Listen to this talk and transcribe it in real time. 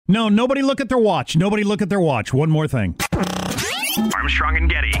No, nobody look at their watch. Nobody look at their watch. One more thing. Armstrong and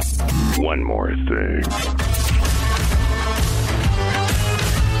Getty. One more thing.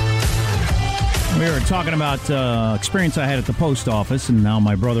 We were talking about experience I had at the post office, and now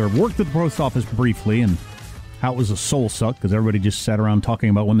my brother worked at the post office briefly, and how it was a soul suck because everybody just sat around talking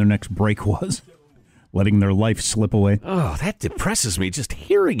about when their next break was, letting their life slip away. Oh, that depresses me. Just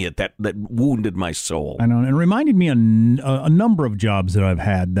hearing it, that wounded my soul. I know, and it reminded me of a number of jobs that I've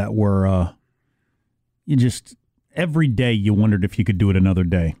had that were, you just, every day you wondered if you could do it another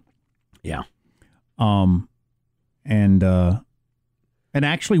day. Yeah. And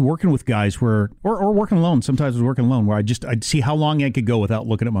actually working with guys where, or working alone, sometimes I was working alone, where I'd see how long I could go without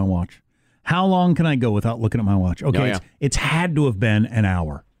looking at my watch. How long can I go without looking at my watch? Okay, it's had to have been an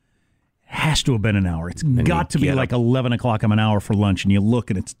hour. It has to have been an hour. It's got to be like 11 o'clock. I'm an hour for lunch, and you look,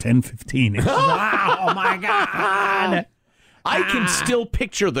 and it's 10:15. Oh, my God. I can still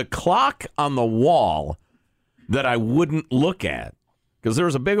picture the clock on the wall that I wouldn't look at. Because there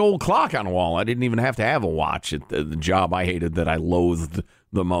was a big old clock on the wall. I didn't even have to have a watch at the job I hated, that I loathed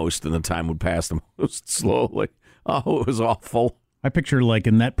the most, and the time would pass the most slowly. Oh, it was awful. I picture, like,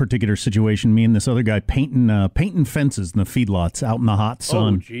 in that particular situation, me and this other guy painting fences in the feedlots out in the hot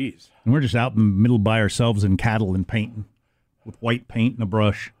sun. Oh, jeez. And we're just out in the middle by ourselves in cattle and painting with white paint and a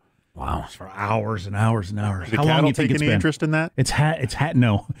brush. Wow. For hours and hours and hours. Did How long do cattle you think take it's any been? interest in that? It's had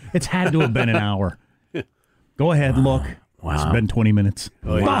to have been an hour. Go ahead, look. Wow. It's been 20 minutes.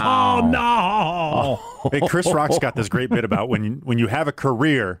 Wow. Oh, no. Hey, Chris Rock's got this great bit about when you have a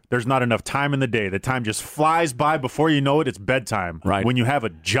career, there's not enough time in the day. The time just flies by. Before you know it, it's bedtime. Right. When you have a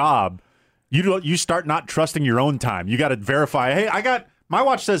job, you start not trusting your own time. You got to verify. Hey, my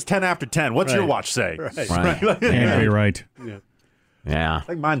watch says 10 after 10. What's your watch say? Right. Can't be right. Yeah. I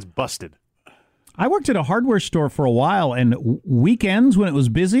think mine's busted. I worked at a hardware store for a while, and weekends when it was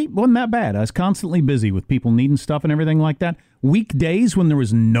busy, wasn't that bad. I was constantly busy with people needing stuff and everything like that. Weekdays when there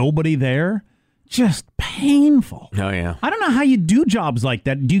was nobody there, just painful. Oh, yeah. I don't know how you do jobs like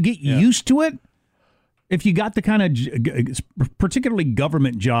that. Do you get used to it? If you got the kind of particularly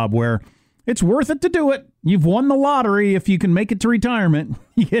government job where it's worth it to do it, you've won the lottery if you can make it to retirement.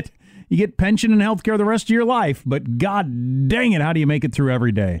 You get pension and health care the rest of your life, but God dang it, how do you make it through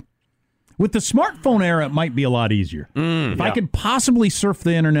every day? With the smartphone era, it might be a lot easier. If I could possibly surf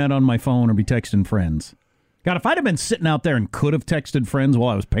the internet on my phone or be texting friends. God, if I'd have been sitting out there and could have texted friends while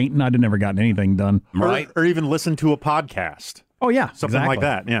I was painting, I'd have never gotten anything done. Right. Or even listen to a podcast. Oh, yeah. Something like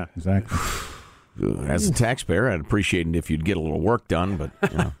that, yeah. Exactly. As a taxpayer, I'd appreciate it if you'd get a little work done, but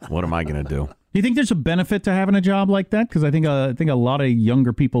what am I going to do? Do you think there's a benefit to having a job like that? Because I think a lot of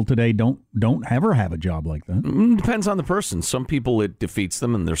younger people today don't ever have a job like that. Depends on the person. Some people, it defeats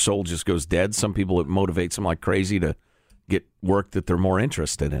them and their soul just goes dead. Some people, it motivates them like crazy to get work that they're more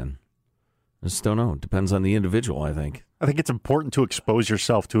interested in. I just don't know. It depends on the individual, I think. I think it's important to expose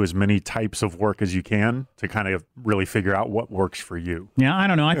yourself to as many types of work as you can to kind of really figure out what works for you. Yeah, I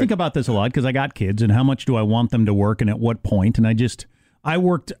don't know. I think about this a lot because I got kids, and how much do I want them to work and at what point? And I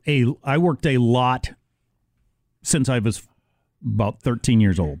worked a lot since I was about 13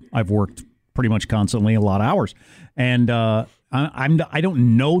 years old. I've worked pretty much constantly, a lot of hours. And I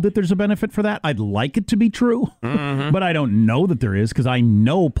don't know that there's a benefit for that. I'd like it to be true, but I don't know that there is because I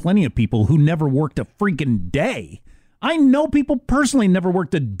know plenty of people who never worked a freaking day. I know people personally never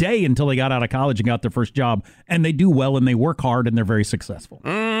worked a day until they got out of college and got their first job, and they do well and they work hard and they're very successful.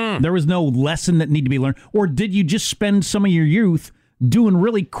 There was no lesson that needed to be learned. Or did you just spend some of your youth doing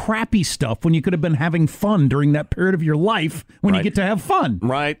really crappy stuff when you could have been having fun during that period of your life when you get to have fun?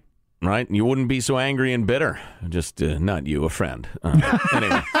 Right. You wouldn't be so angry and bitter. Just not you, a friend.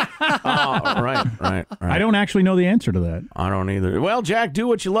 Anyway. Right. I don't actually know the answer to that. I don't either. Well, Jack, do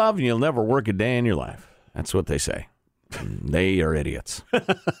what you love and you'll never work a day in your life. That's what they say. They are idiots.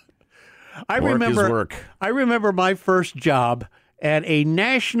 I remember my first job at a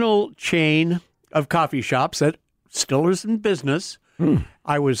national chain of coffee shops that still is in business.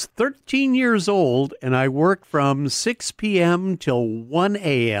 I was 13 years old, and I worked from 6 p.m. till 1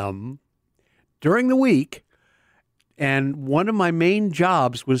 a.m. during the week. And one of my main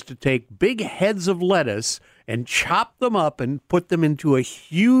jobs was to take big heads of lettuce and chop them up and put them into a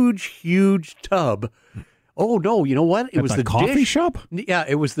huge, huge tub. Oh, no, you know what? It was the coffee dish. shop? Yeah,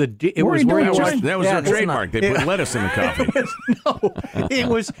 it was the That was their trademark. They put lettuce in the coffee.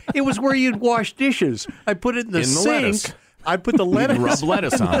 It was where you'd wash dishes. I put it in the sink. Lettuce. I put the lettuce. You'd rub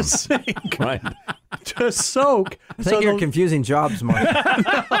lettuce in on the sink right to soak. I think you're confusing jobs, Mark.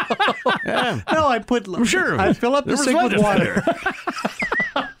 No, I put. I'm sure. I fill up the sink with water.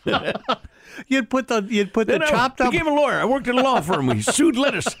 You'd put the Then chopped I up. became a lawyer. I worked at a law firm. We sued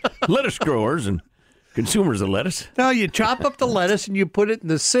lettuce growers and consumers of lettuce. No, you chop up the lettuce and you put it in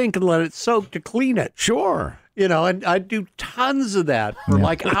the sink and let it soak to clean it. Sure. And I do tons of that for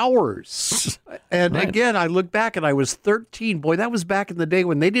like hours. And again, I look back and I was 13. Boy, that was back in the day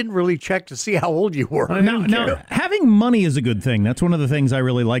when they didn't really check to see how old you were. Now, having money is a good thing. That's one of the things I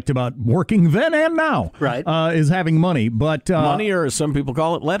really liked about working then and now. Right. Is having money. But Money, or as some people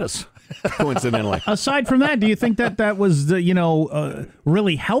call it, lettuce. Coincidentally. Aside from that, do you think that was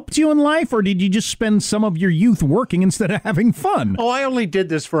really helped you in life, or did you just spend some of your youth working instead of having fun? Oh, I only did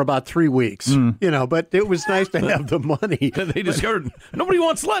this for about 3 weeks, but it was nice to have the money. They discovered nobody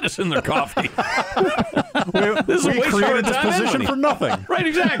wants lettuce in their coffee. This is We a waste created of this time and position money. for nothing. Right,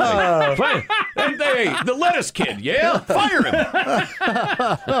 exactly. Fine. And the lettuce kid, yeah? Fire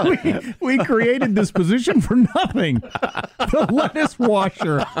him. We created this position for nothing. The lettuce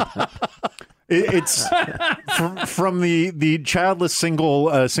washer. It's from the childless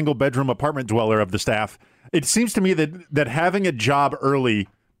single bedroom apartment dweller of the staff. It seems to me that having a job early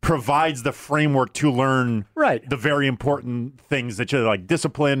provides the framework to learn the very important things that you like: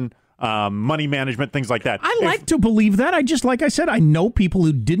 discipline, money management, things like that. I like to believe that. Like I said, I know people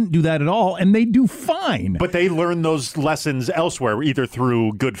who didn't do that at all, and they do fine. But they learn those lessons elsewhere, either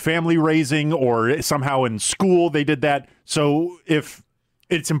through good family raising or somehow in school they did that. So if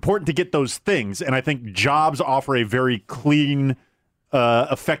it's important to get those things, and I think jobs offer a very clean,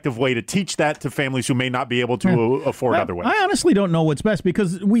 effective way to teach that to families who may not be able to afford other ways. I honestly don't know what's best,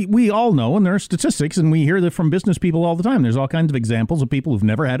 because we all know, and there are statistics, and we hear that from business people all the time. There's all kinds of examples of people who've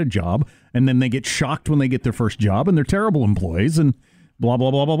never had a job, and then they get shocked when they get their first job, and they're terrible employees, and blah,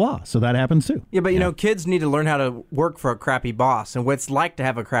 blah, blah, blah, blah. So that happens too. Yeah, but kids need to learn how to work for a crappy boss and what it's like to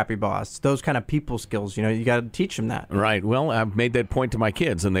have a crappy boss. Those kind of people skills, you got to teach them that. Right. Well, I've made that point to my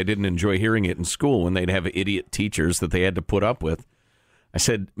kids, and they didn't enjoy hearing it in school when they'd have idiot teachers that they had to put up with. I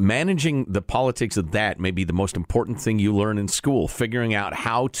said, managing the politics of that may be the most important thing you learn in school, figuring out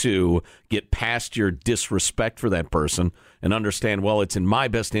how to get past your disrespect for that person and understand, well, it's in my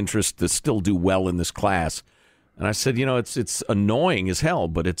best interest to still do well in this class. And I said, it's annoying as hell,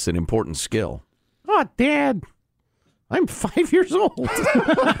 but it's an important skill. Oh, Dad, I'm 5 years old.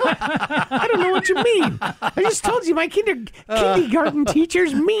 I don't know what you mean. I just told you my kindergarten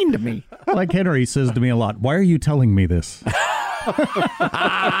teacher's mean to me. Like Henry says to me a lot, why are you telling me this?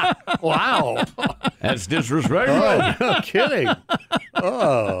 Wow. That's disrespectful. No kidding.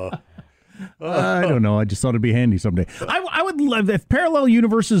 I don't know. I just thought it'd be handy someday. I would love, if parallel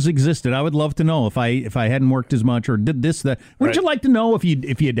universes existed, I would love to know if I hadn't worked as much or did this, that. Wouldn't you like to know if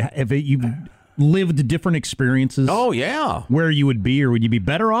you lived different experiences? Oh yeah. Where you would be, or would you be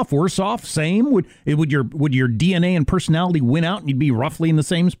better off, worse off, same? Would your DNA and personality win out and you'd be roughly in the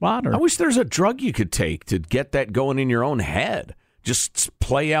same spot? Or? I wish there's a drug you could take to get that going in your own head. Just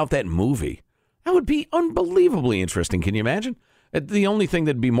play out that movie. That would be unbelievably interesting. Can you imagine? The only thing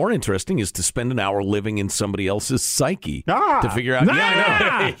that'd be more interesting is to spend an hour living in somebody else's psyche to figure out.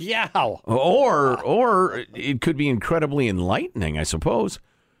 Yeah, I know. Or it could be incredibly enlightening, I suppose.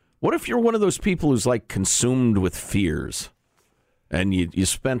 What if you're one of those people who's like consumed with fears, and you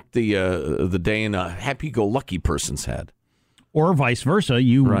spent the day in a happy-go-lucky person's head, or vice versa?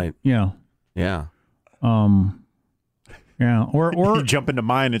 Right? Yeah. Yeah. Yeah. Or you jump into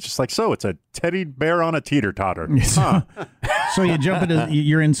mine. It's just like, so it's a teddy bear on a teeter-totter. Huh. So you jump into,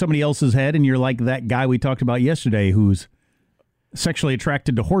 you're in somebody else's head, and you're like that guy we talked about yesterday who's sexually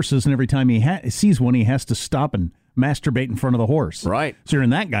attracted to horses, and every time he sees one, he has to stop and masturbate in front of the horse. Right. So you're in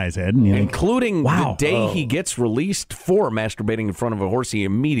that guy's head. And including the day he gets released for masturbating in front of a horse, he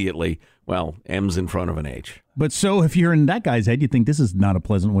immediately, M's in front of an H. But so if you're in that guy's head, you think this is not a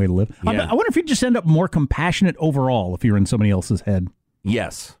pleasant way to live. Yeah. I wonder if you just end up more compassionate overall if you're in somebody else's head.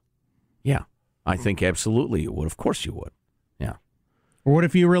 Yes. Yeah. I think absolutely you would. Of course you would. Yeah. Or what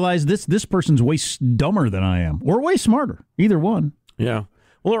if you realize this person's way dumber than I am, or way smarter? Either one. Yeah.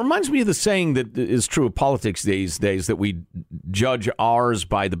 Well, it reminds me of the saying that is true of politics these days, that we judge ours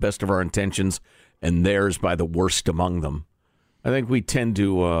by the best of our intentions and theirs by the worst among them. I think we tend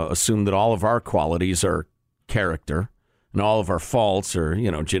to assume that all of our qualities are character and all of our faults are,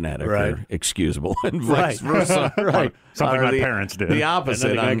 genetic or excusable, and vice versa. Right. Something my the, parents did. The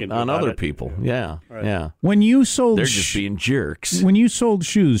opposite on other people. Yeah. Right. Yeah. When you sold, they're just being jerks. When you sold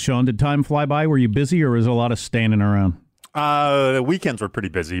shoes, Sean, did time fly by? Were you busy, or was there a lot of standing around? The weekends were pretty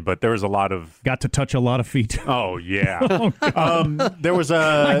busy, but there was a lot of... Got to touch a lot of feet. Oh, yeah. There was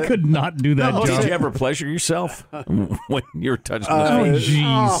I could not do that job. Did you ever pleasure yourself when you're touching the Oh, feet?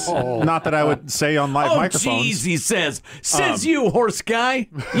 jeez. Not that I would say on live microphones. Jeez, he says you horse guy.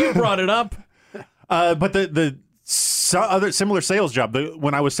 You brought it up. But the other similar sales job,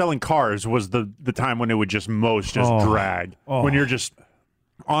 when I was selling cars, was the time when it would just drag. When you're just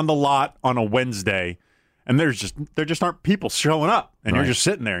on the lot on a Wednesday, and there just aren't people showing up, and you're just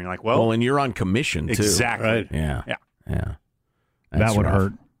sitting there, and you're like, well, and you're on commission too. Exactly. Right. Yeah. That would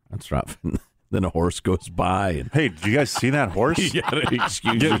hurt. That's rough. Then a horse goes by, and hey, did you guys see that horse? you gotta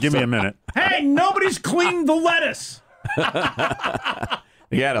excuse Give me a minute. Hey, nobody's cleaned the lettuce.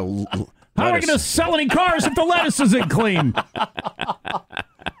 You gotta. How are we going to sell any cars if the lettuce isn't clean?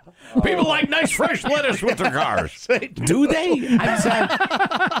 People like nice fresh lettuce with their cars. Do they?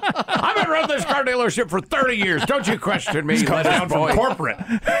 I've been running this car dealership for 30 years. Don't you question me, lettuce boy. Corporate.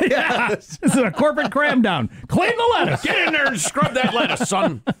 Yes. This is a corporate cram down. Clean the lettuce. Get in there and scrub that lettuce,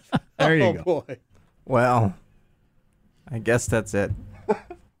 son. There you go. Boy. Well, I guess that's it.